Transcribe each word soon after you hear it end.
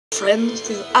friends, this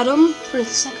is Adam for the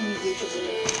second YouTube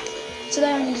video.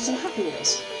 Today I'm using Happy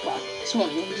Wheels. Well, this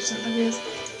morning I'm using Happy Wheels.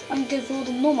 I'm going for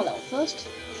the normal level first.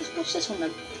 Let's watch this one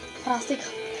then. Plastic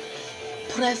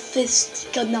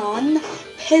Prefistikanan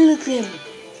Pilgrim.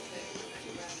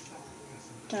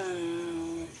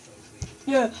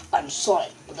 Yeah, I'm sorry,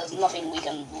 but there's nothing we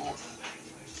can do.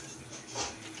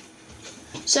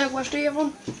 Säkert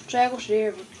Steven,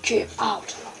 keep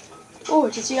out. Oh,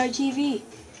 it's a CITV.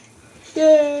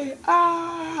 Yay!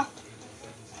 Ah!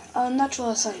 A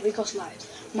natural sign because light.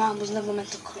 Man was never meant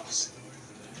to cross.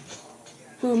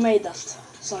 Who made that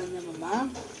sign? Never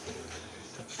man.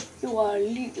 You are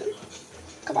illegal.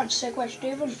 Come on, Segway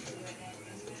Steven.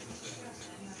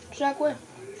 Segway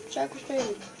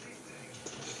Steven.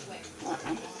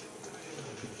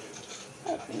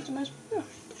 I think it's a nice. Yeah.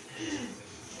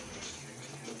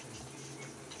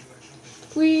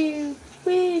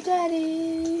 We,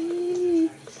 daddy.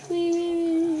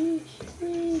 We.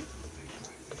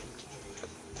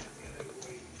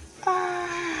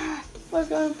 Ah, we're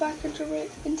going back into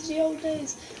the old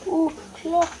days. Oh,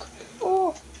 clock.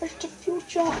 Oh, it's the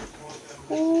future.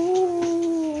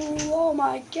 Oh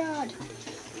my God.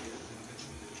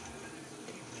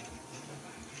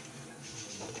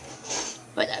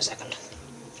 Wait there a second.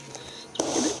 A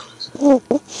bit closer.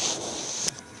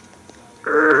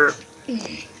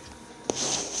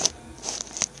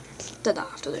 Did that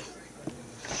have to do?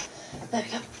 There we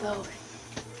go.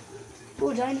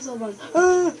 Oh, dinosaur one.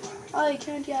 I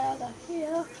can't get out of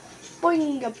here.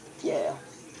 Boing up, yeah.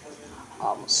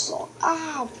 I'm so.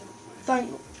 Ow!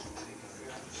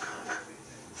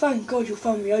 Thank God you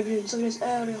found me. I've been in this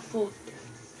area for.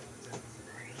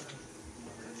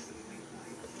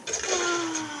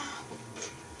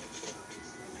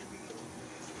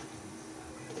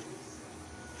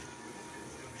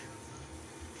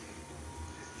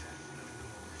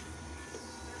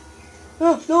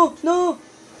 No!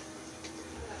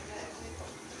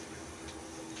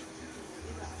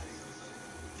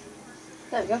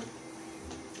 There we go.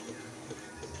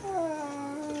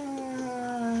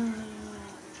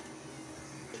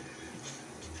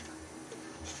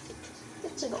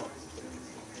 Let's go.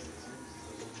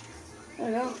 There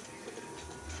we go.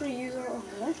 Free user on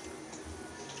there.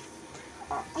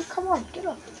 Oh, come on, get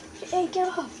up. Hey, get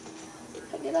up.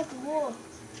 Get up the wall.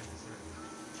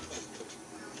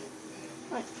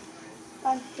 Right.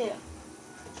 And here.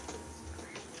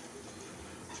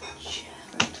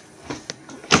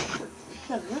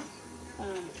 There we go.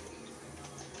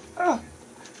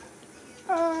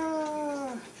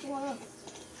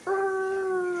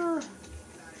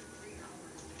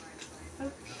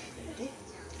 Okay.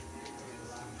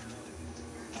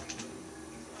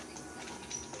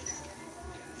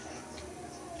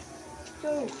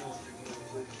 Go.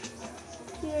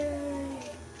 Yay.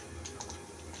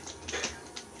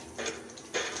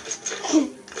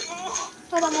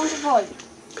 Oh, that one's a vibe.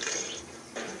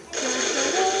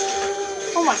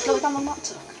 Oh my God, I'm a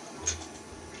matter.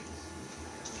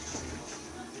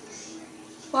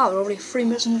 Wow, we're already 3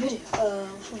 minutes in the video.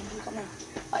 Which one have we got now?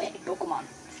 Oh yeah, Pokemon.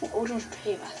 Which one's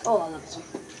Payback? Oh, I love this one.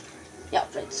 Yeah,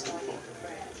 I've played this game before.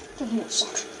 Doesn't it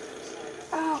suck?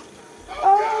 Ow!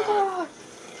 Oh God!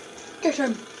 Get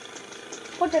him!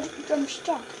 What did I'm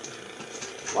stuck?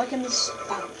 Why can this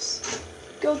bounce?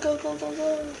 Go!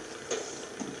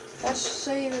 Let's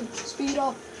save him. Speed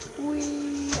up.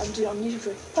 Wee! I'm doing it on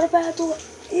YouTube. What about to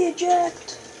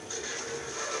eject?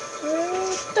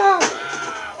 Stop!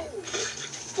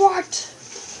 What?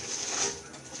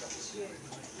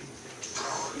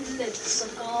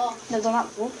 Never done that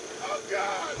before.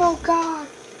 Oh God!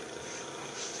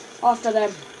 After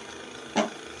them.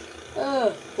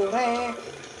 Hooray!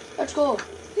 Let's go.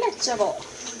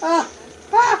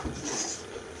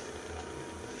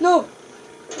 No!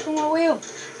 Look on my wheel.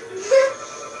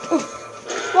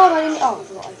 Why did I didn't? Oh, I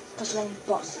forgot I pressed the wrong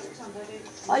button.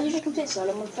 I usually complete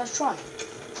solo on my first try.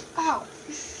 Ow!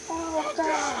 Oh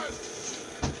God!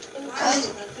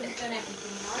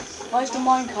 Where's the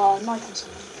minecart? Knife and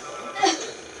something.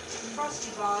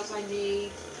 Frosty bars I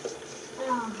need.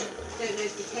 Don't know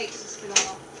if the cakes are still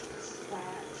on.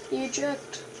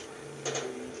 Eject.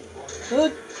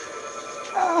 Good.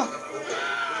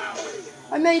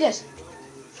 I made it.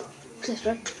 Cliff,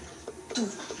 right?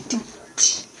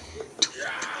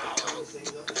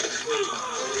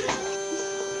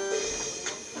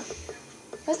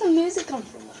 Where's the music come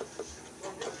from?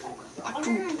 I don't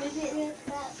know, maybe it's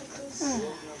that because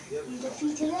you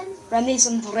defeated him.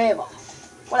 Renaissance forever.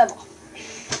 Whatever.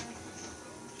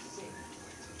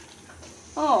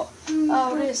 Oh,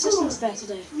 the assistant's there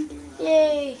today.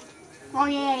 Yay! Oh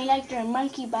yeah, you like their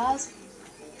monkey bars?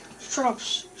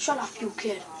 Shut up, you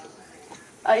kid.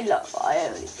 I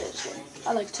only play this one.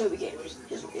 I like Toby games.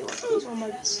 He's one of my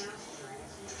best.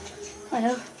 I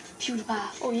know.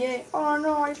 PewDiePie. Oh yeah. Oh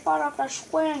no, I fought off that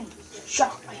swing.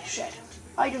 Shock, I said.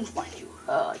 I didn't mind you.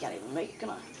 I can't even make it, can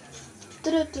I?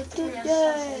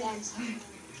 Yay!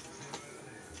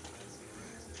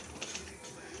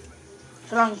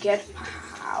 Run, kid.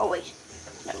 Oh wait.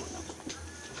 No.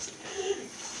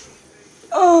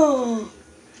 Oh!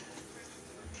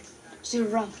 Still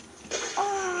run.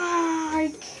 Ah,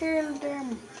 I killed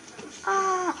him.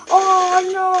 Ah! Oh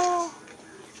no!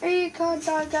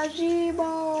 Ikata gazebo!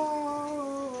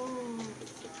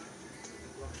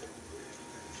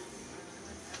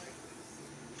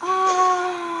 Ah!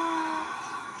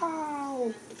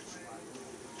 Ow.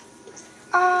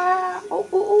 Ah!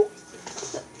 Oh!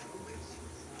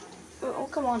 Oh,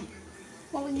 come on.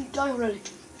 Why won't you die already?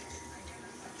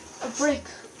 A brick.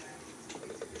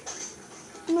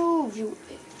 Move, you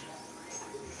idiot.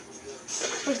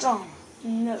 Bricks on.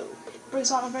 No.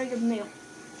 Bricks aren't a very good meal.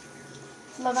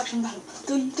 Live action battle.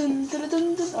 Dun dun dun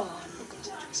dun dun. Oh, look at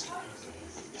that.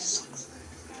 Sucks.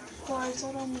 Why is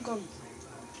that on gun?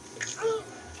 No.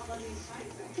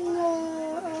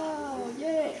 Oh,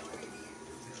 yeah.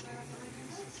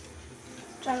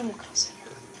 Animal Crossing.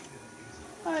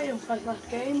 I don't like that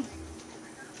game.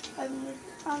 I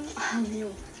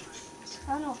know.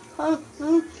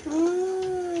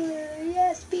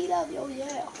 Yes, speed up. Oh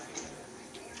yeah.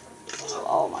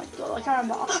 Oh my god, I can't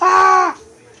remember. Ah!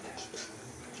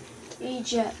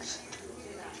 Eject.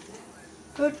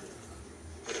 Good.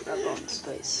 Grab on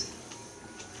space.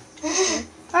 Okay.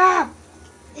 Ah!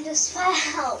 It just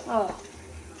fell. Oh.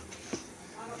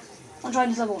 I'm trying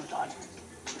this level one time.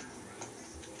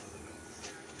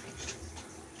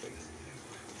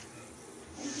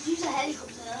 You could use a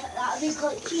helicopter. That would be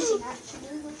quite cheating,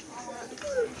 actually.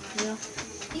 Yeah.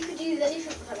 You could use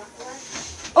anything for that one.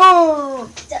 Oh!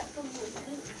 Except for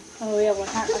movement. Oh yeah, well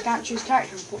I can't choose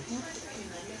character unfortunately.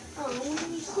 Oh,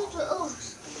 you could put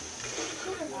us.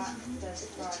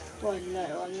 Well no,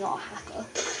 I'm not a hacker.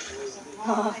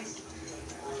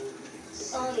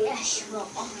 Oh, yes, you are.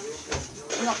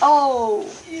 I'm not, oh!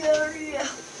 Yeah.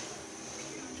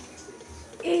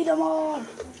 Eat them all!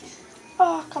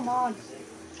 Oh, come on.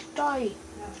 Die.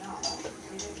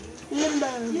 Limbo.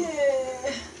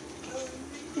 Yeah.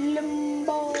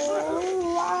 Limbo.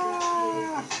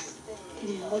 Ah.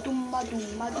 Dumba dumba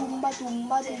dumba dumba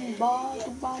dumba dumba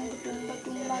dumba dumba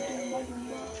dumba dumba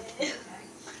dumba.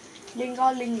 Linga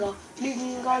linga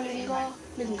linga linga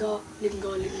linga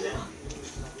linga linga.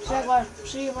 Seven.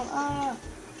 Ah.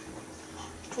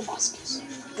 Proboscis.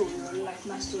 Do you like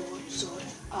my sword?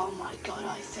 Oh my god,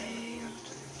 I failed.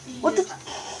 What the?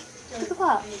 Look at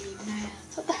that.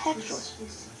 What the heck, Troy?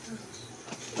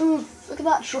 Ooh, look at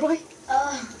that, Troy.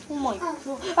 Oh my god.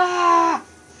 Ah!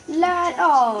 Lad!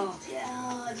 Oh!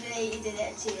 Oh, you did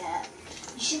it to you.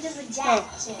 You should have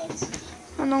rejected.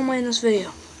 I'm not in this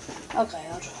video. Okay,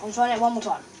 I'm trying it one more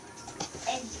time.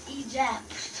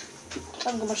 Eject. I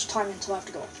haven't got much time in, so I have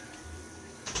to go.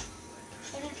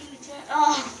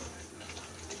 Oh.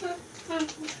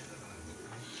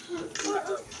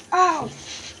 Ow!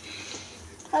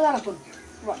 How'd that happen?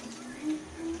 Right.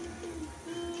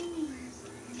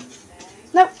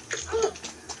 No!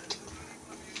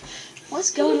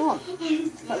 What's going on?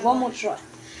 Right, one more try.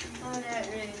 I don't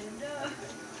really know.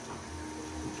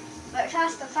 But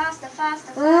faster.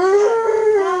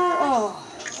 Oh.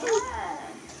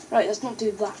 Right, let's not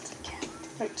do that again.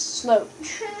 Right, slow.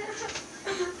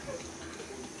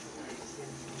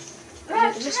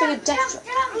 Is this like a death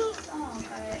trap? Oh,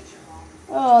 okay.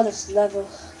 Oh, this level.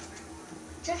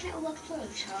 Definitely look through,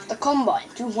 Sean. The Combine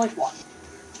 2.1.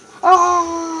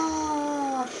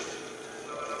 Ah!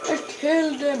 I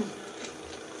killed him.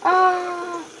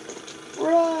 Ah!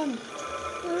 Run!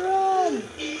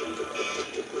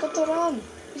 Got to run.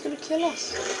 He's gonna kill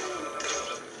us.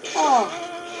 Oh.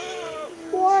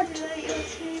 What?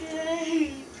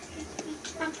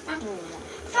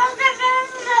 Faster!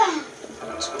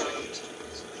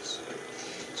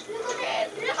 Look at it!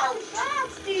 Look how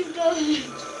fast he's going!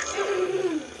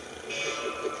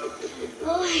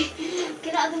 Oh,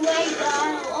 get out of the way,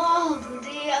 Dan! Oh,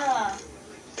 dear!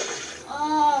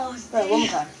 Oh, Right, one more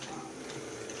time.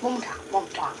 One more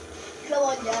time. Come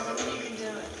on, Dad, I think you can do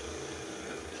it.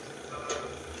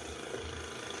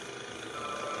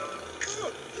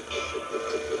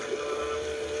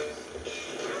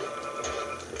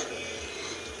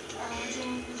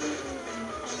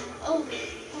 Oh,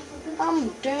 I'm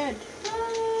dead.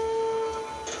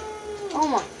 Oh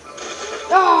my.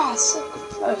 Ah, so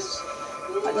close.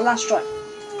 Right, the last try.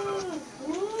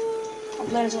 I'm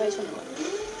blowing his away. It's funny.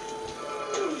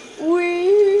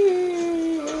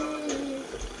 Wee!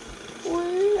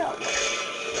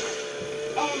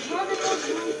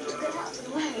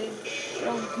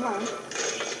 come on.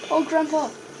 Oh, Grandpa.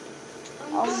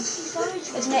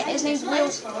 His name's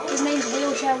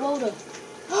Wheelchair Waldo.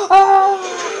 Ah!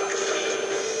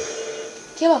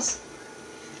 Kill us.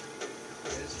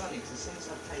 It's funny because as soon as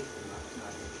I pay for that, I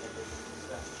think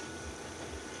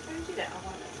How did you do that? I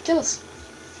wonder. Kill us.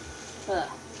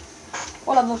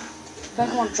 Whatever.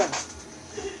 Pokemon trainer.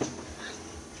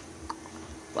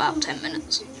 Wow, 10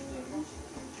 minutes.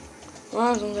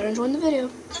 Well, as long as they're enjoying the video.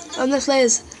 And this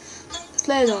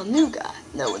player's our new guy.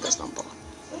 No, that's not ball.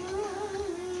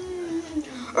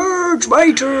 It's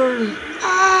my turn!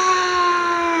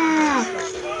 Ah!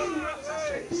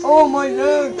 Oh, my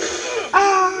leg!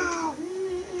 Ow!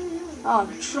 Oh,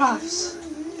 traps.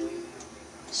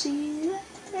 See you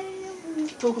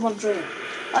later. Pokemon trainer.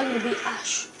 I'm gonna beat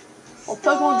Ash. Or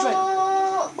Pokemon trainer.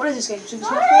 What is this game? Super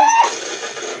Smash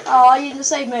Bros? Oh, you didn't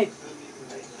save me.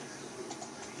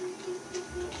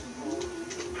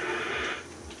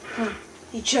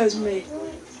 He chose me.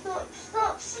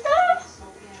 Stop.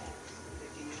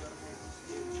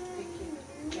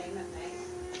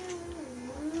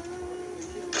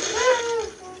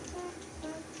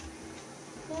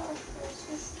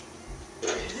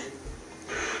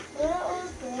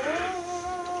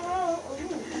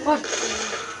 What?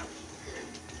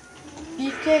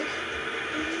 Beefcake?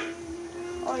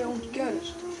 Oh, you won't get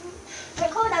it.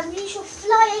 Record and use your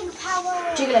flying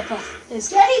power. Jigglypuff. It's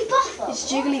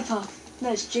Jigglypuff.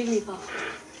 No, it's Jigglypuff.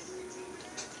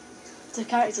 It's a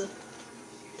character.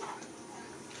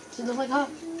 Does it look like her?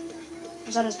 Or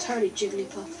is that a totally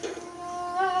Jigglypuff?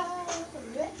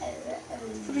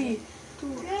 3, 2.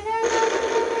 You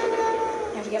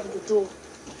have to get with the door.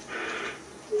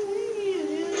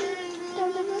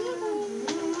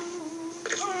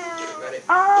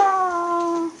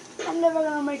 Ah! I'm never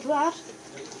gonna make that.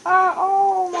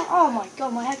 Oh my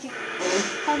god, my head keeps...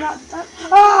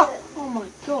 Ah! Oh my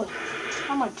god.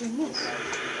 How am I doing this?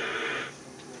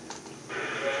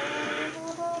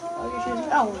 Oh my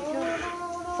god.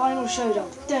 Final showdown.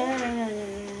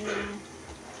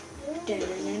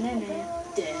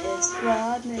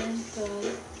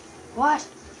 What?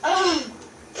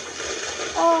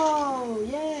 Oh,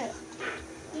 yeah.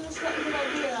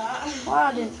 Why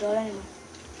I didn't do it anyway?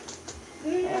 I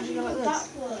have to go like this.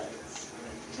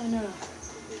 I know.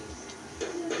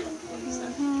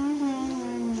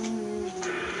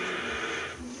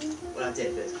 well, I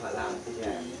did, but it's quite loud.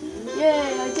 Yeah.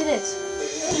 Yay, I did it.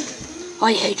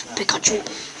 I hate Pikachu.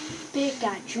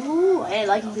 Pikachu. I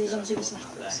like him because he's on Super Smash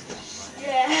Bros.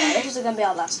 Yeah. This is going to be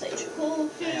our last stage.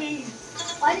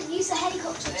 I didn't use the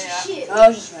helicopter to shoot.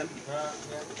 Oh, just him.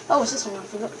 Oh, it's this one. I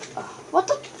forgot. What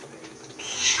the?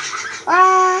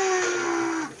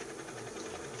 Ah!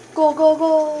 Go.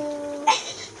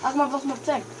 How come I've lost my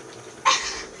thing?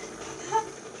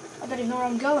 I don't even know where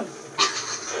I'm going.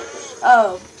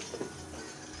 Oh.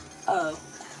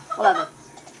 Whatever.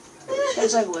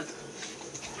 It's over with.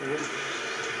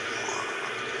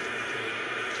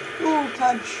 You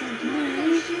can't shoot me.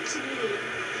 You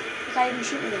can't even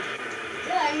shoot me then.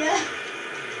 Yeah.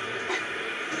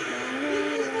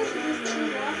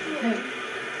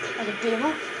 I can beat him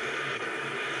up.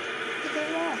 Look at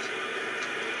that.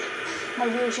 My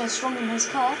wheelchair's stronger than his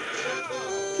car.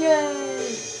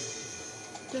 Yay!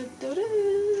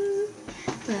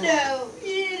 No,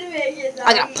 you didn't make it.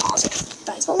 I gotta pause it.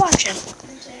 Thanks for watching.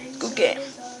 Good game.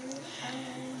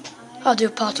 I'll do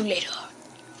part 2 later.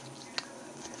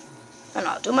 And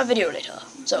I'll do my video later.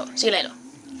 So, see you later.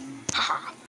 Haha.